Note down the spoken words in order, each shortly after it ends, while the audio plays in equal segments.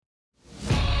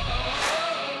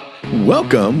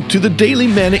Welcome to the Daily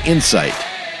Manna Insight,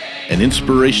 an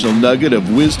inspirational nugget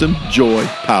of wisdom, joy,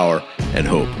 power, and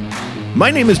hope. My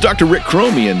name is Dr. Rick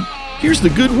Cromie, and here's the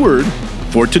good word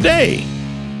for today.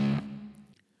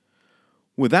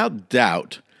 Without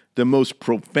doubt, the most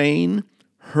profane,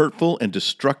 hurtful, and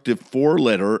destructive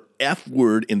four-letter F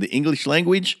word in the English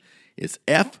language is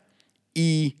F-E-A-R.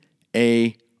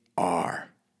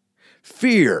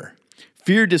 Fear.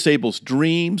 Fear disables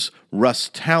dreams, rusts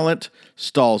talent,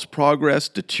 stalls progress,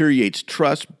 deteriorates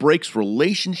trust, breaks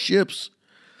relationships.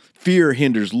 Fear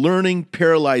hinders learning,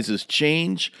 paralyzes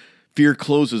change. Fear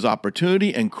closes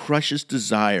opportunity and crushes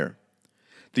desire.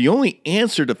 The only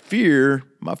answer to fear,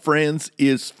 my friends,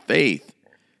 is faith.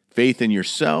 Faith in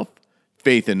yourself,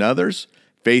 faith in others,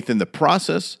 faith in the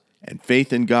process, and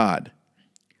faith in God.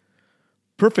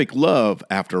 Perfect love,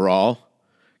 after all,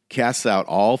 casts out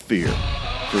all fear.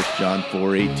 1 John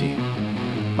 4:18.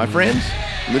 My friends,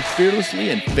 live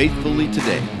fearlessly and faithfully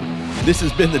today. This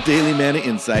has been the Daily Manna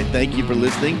Insight. Thank you for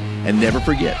listening, and never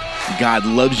forget, God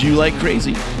loves you like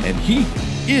crazy, and He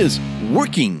is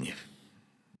working.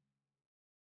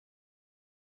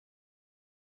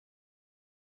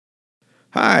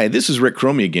 Hi, this is Rick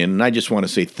Cromie again, and I just want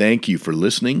to say thank you for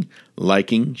listening,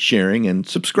 liking, sharing, and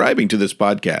subscribing to this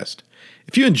podcast.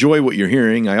 If you enjoy what you're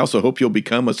hearing, I also hope you'll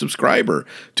become a subscriber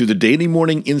to the Daily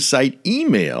Morning Insight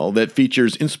email that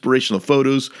features inspirational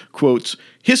photos, quotes,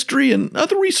 history, and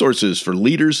other resources for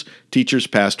leaders, teachers,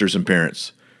 pastors, and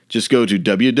parents. Just go to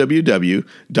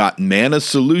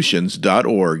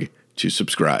www.mannasolutions.org to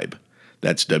subscribe.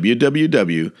 That's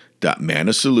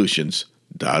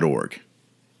www.mannasolutions.org.